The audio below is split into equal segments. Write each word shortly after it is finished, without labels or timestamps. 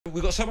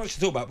We've got so much to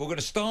talk about. We're going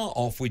to start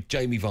off with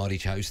Jamie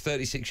Vardy, who's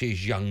 36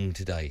 years young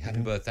today.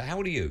 Happy birthday. How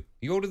old are you?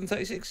 Are you older than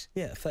 36?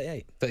 Yeah,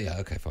 38. 38,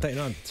 okay, fine.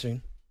 39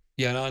 soon.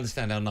 Yeah, and I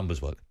understand how numbers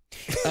work.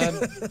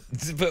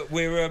 But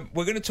we're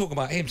going to talk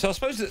about him. So I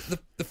suppose that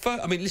the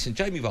first... I mean, listen,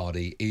 Jamie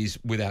Vardy is,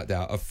 without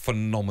doubt, a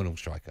phenomenal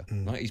striker.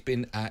 Right? He's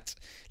been at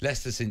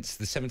Leicester since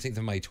the 17th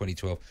of May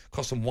 2012.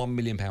 Cost them £1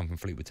 million from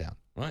Fleetwood Town.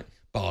 Right?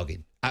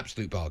 Bargain.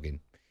 Absolute bargain.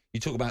 You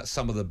talk about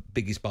some of the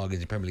biggest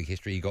bargains in Premier League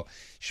history. You got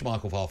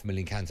Schmeichel for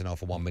 $500,000, Cantona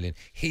for $1 million.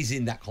 He's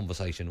in that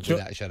conversation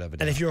without a shadow of a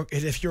doubt. And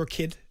if you're a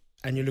kid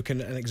and you're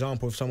looking at an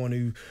example of someone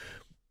who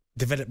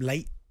developed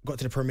late, got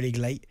to the Premier League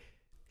late,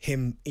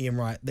 him, Ian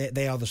Wright,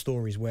 they are the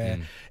stories where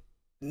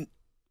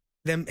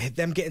them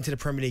getting to the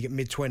Premier League at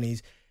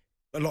mid-20s,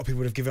 a lot of people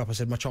would have given up and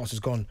said, my chance is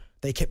gone.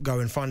 They kept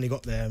going, finally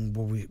got there, and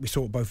we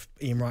saw what both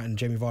Ian Wright and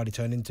Jamie Vardy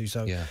turned into.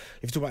 So if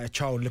you talk about a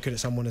child looking at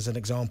someone as an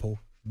example,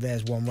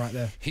 there's one right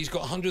there. He's got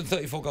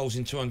 134 goals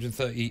in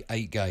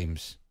 238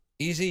 games.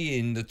 Is he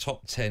in the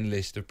top 10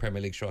 list of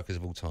Premier League strikers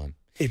of all time?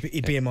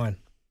 He'd be in mine.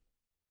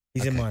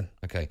 He's in mine.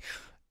 Okay.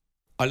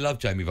 I love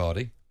Jamie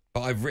Vardy,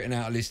 but I've written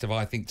out a list of,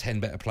 I think, 10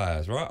 better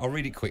players, right? I'll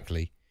read it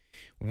quickly.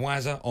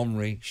 Wazza,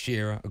 Omri,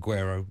 Shearer,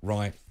 Aguero,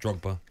 Wright,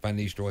 Drogba, Van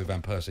Nistelrooy,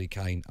 Van Persie,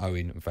 Kane,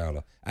 Owen and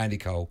Fowler, Andy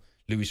Cole,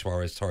 Luis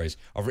Suarez, Torres.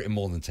 I've written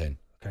more than 10.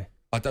 Okay.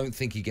 I don't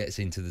think he gets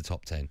into the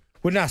top 10.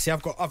 Well, now, see,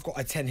 I've got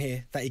a 10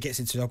 here that he gets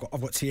into. I've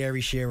got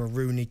Thierry, Shearer,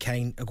 Rooney,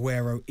 Kane,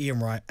 Aguero, Ian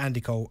Wright,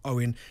 Andy Cole,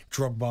 Owen,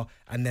 Drogba,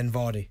 and then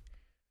Vardy.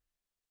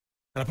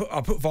 And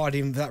I put Vardy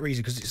in for that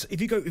reason, because if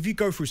you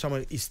go through some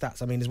of his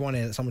stats, I mean, there's one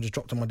here that someone just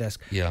dropped on my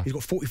desk. Yeah. He's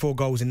got 44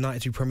 goals in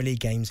 92 Premier League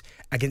games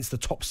against the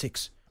top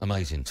 6.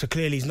 Amazing. So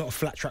clearly he's not a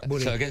flat track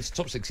bully. So against the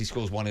top 6, he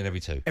scores 1 in every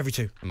 2. Every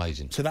 2.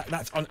 Amazing. So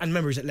that's and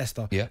remember, he's at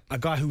Leicester. Yeah. A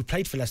guy who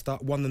played for Leicester,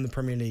 won them the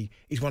Premier League.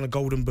 He's won a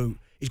Golden Boot.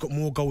 He's got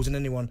more goals than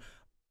anyone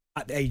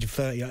at the age of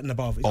 30 and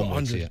above. He's got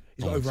 100. Yeah.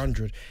 He's got over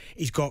 100.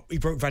 He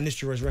broke Van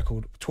Nistelrooy's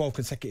record, 12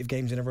 consecutive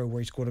games in a row where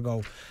he scored a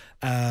goal.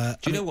 Do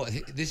you know what?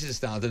 This is a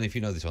stat. I don't know if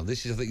you know this one. I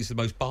think it's the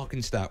most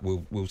barking stat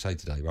we'll say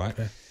today, right?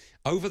 Okay.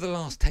 Over the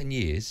last 10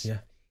 years,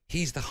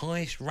 he's the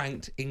highest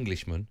ranked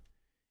Englishman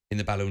in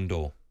the Ballon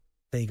d'Or.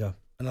 There you go.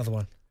 Another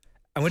one.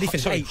 And when he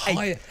finished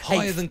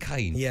higher than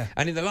Kane. Yeah.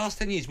 And in the last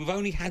 10 years, we've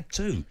only had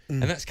 2,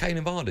 and that's Kane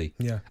and Vardy.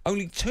 Yeah.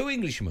 Only 2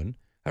 Englishmen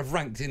have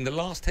ranked in the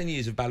last 10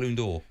 years of Ballon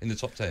d'Or in the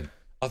top 10.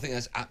 I think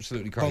that's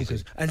absolutely crazy.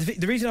 Bonkers. And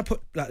the reason I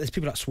put, like, there's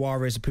people like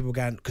Suarez, people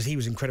going, because he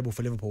was incredible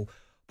for Liverpool,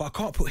 but I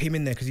can't put him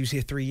in there because he was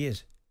here 3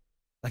 years.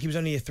 Like, he was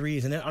only here 3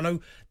 years. And I know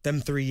them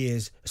 3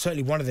 years,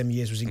 certainly one of them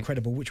years was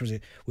incredible. Which was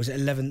it? Was it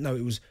 11? No,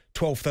 it was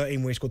 12-13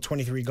 where he scored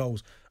 23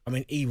 goals. I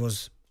mean, he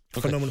was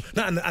phenomenal.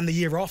 No, and the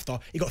year after,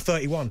 he got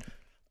 31.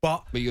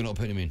 But you're not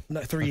putting him in?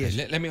 No, 3 years.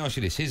 Let me ask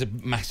you this. Here's a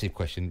massive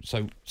question.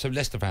 So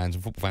Leicester fans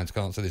and football fans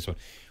can answer this one.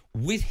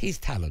 With his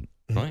talent,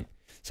 right?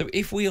 So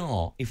if we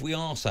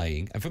are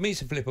saying, and for me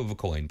it's a flip of a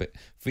coin, but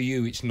for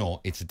you it's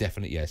not, it's a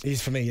definite yes.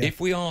 He's for me, yeah. If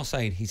we are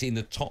saying he's in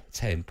the top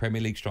 10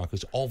 Premier League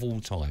strikers of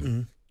all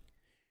time,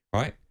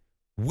 right?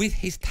 With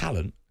his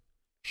talent,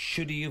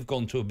 should he have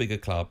gone to a bigger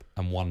club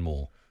and won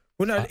more?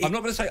 Well, no, I'm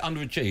not going to say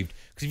underachieved,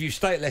 because if you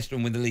stay at Leicester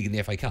and win the league and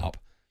the FA Cup,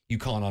 you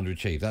can't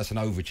underachieve. That's an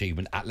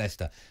overachievement at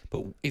Leicester.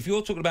 But if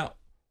you're talking about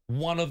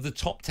one of the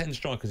top 10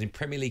 strikers in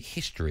Premier League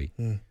history,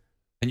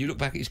 and you look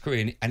back at his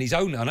career, and his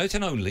own, I know it's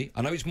an only,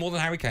 I know it's more than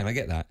Harry Kane, I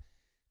get that.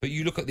 But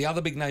you look at the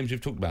other big names we've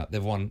talked about,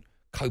 they've won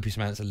copious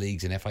amounts of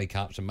leagues and FA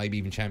Cups and maybe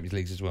even Champions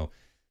Leagues as well.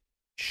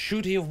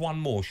 Should he have won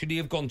more? Should he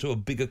have gone to a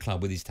bigger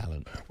club with his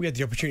talent? We had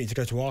the opportunity to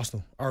go to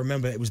Arsenal. I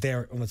remember it was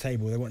there on the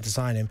table. They wanted to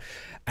sign him,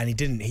 and he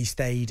didn't. He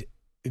stayed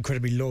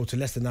incredibly loyal to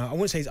Leicester. Now, I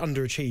wouldn't say he's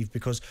underachieved,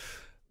 because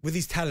with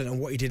his talent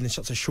and what he did in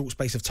such a short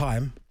space of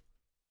time,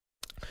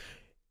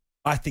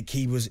 I think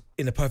he was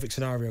in a perfect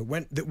scenario.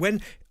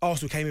 When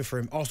Arsenal came in for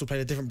him, Arsenal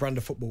played a different brand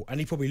of football, and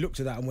he probably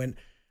looked at that and went,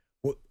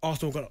 well,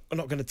 Arsenal are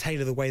not going to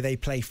tailor the way they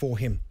play for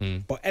him.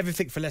 But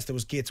everything for Leicester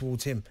was geared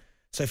towards him.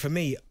 So for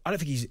me, I don't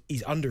think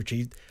he's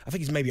underachieved. I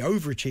think he's maybe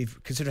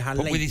overachieved, considering how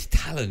late... But with his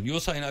talent, you're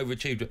saying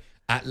overachieved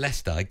at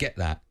Leicester, I get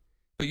that.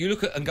 But you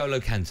look at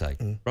N'Golo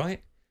Kante,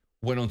 right?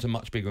 Went on to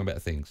much bigger and better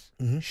things.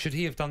 Should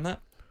he have done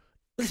that?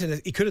 Listen,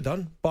 he could have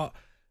done, but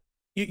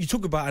you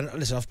talk about... And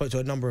listen, I've spoken to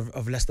a number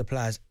of Leicester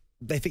players.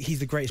 They think he's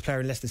the greatest player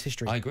in Leicester's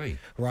history. I agree.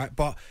 Right?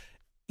 But,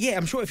 yeah,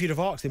 I'm sure if you'd have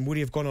asked him, would he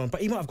have gone on?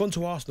 But he might have gone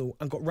to Arsenal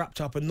and got wrapped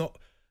up and not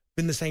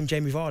been the same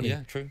Jamie Vardy.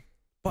 Yeah, true.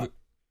 But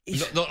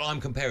not that I'm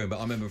comparing, but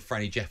I remember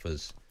Franny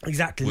Jeffers.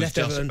 Exactly. Was left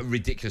just Everton,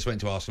 ridiculous,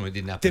 went to Arsenal, it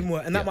didn't happen. didn't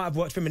work. And that might have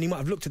worked for him, and he might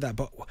have looked at that.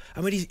 But,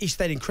 I mean, he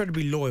stayed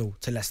incredibly loyal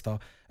to Leicester.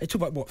 It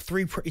took about,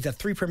 he's had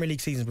 3 Premier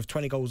League seasons with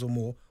 20 goals or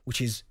more, which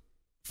is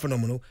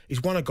phenomenal.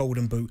 He's won a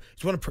Golden Boot.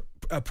 He's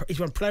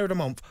won Player of the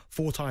Month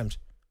 4 times.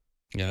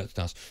 Yeah, that's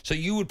nice. So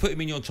you would put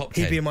him in your top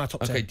 10? He'd be in my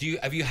top 10. Okay,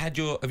 have you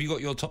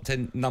got your top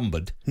 10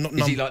 numbered?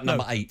 Is he like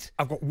number 8?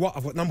 I've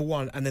got number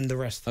 1 and then the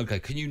rest. Okay,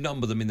 can you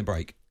number them in the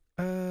break?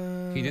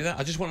 Can you do that?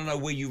 I just want to know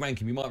where you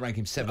rank him. You might rank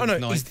him 7th, Oh, no,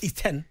 9th. he's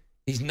 10.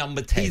 He's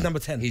number 10. He's number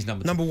 10. He's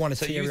number 10. Number 1 is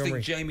So Thierry you think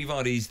Henry. Jamie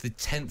Vardy is the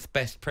 10th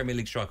best Premier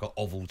League striker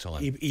of all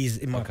time? He's,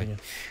 in my opinion.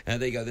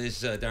 There you go.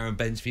 There's Darren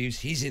Bent's views.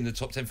 He's in the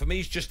top 10. For me,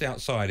 he's just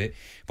outside it.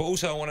 But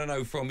also, I want to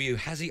know from you,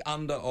 has he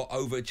under or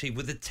overachieved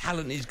with the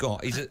talent he's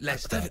got? He's at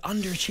Leicester.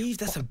 Underachieved?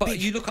 That's a But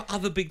big... you look at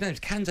other big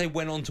names. Kante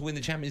went on to win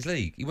the Champions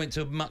League. He went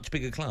to a much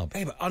bigger club.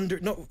 Hey, but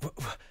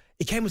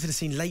he came into the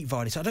scene late,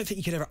 Vardy, so I don't think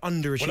he could ever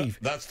underachieve.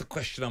 Well, that's the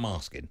question I'm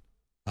asking.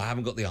 I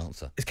haven't got the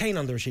answer. Is Kane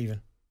underachieving?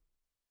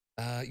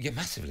 Yeah,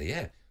 massively,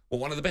 yeah. Well,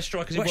 one of the best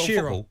strikers in What, world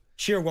Shearer? football.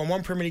 Shearer won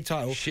 1 Premier League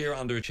title. Shearer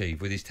underachieved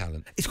with his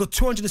talent. He's got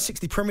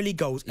 260 Premier League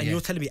goals, and Yeah.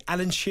 you're telling me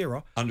Alan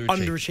Shearer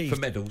Underachieved. For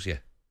medals, yeah.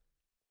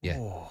 Yeah.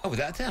 Oh.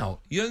 Without a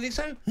doubt. You don't think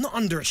so? Not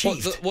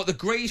underachieved. What the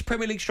greatest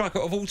Premier League striker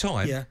of all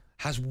time Yeah.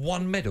 has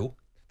 1 medal?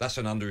 That's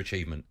an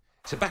underachievement.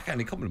 It's a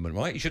backhanded compliment,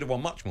 right? He should have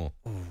won much more.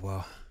 Oh,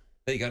 wow.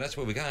 There you go. That's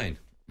where we're going.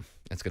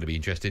 That's going to be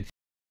interesting.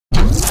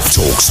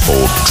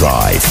 talkSPORT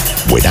Drive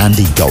with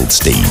Andy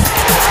Goldstein.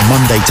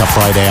 Monday to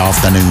Friday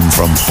afternoon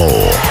from 4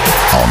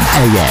 on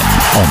AM,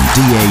 on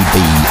DAB,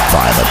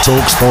 via the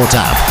talkSPORT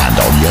app and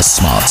on your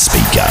smart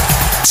speaker.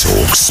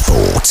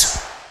 talkSPORT.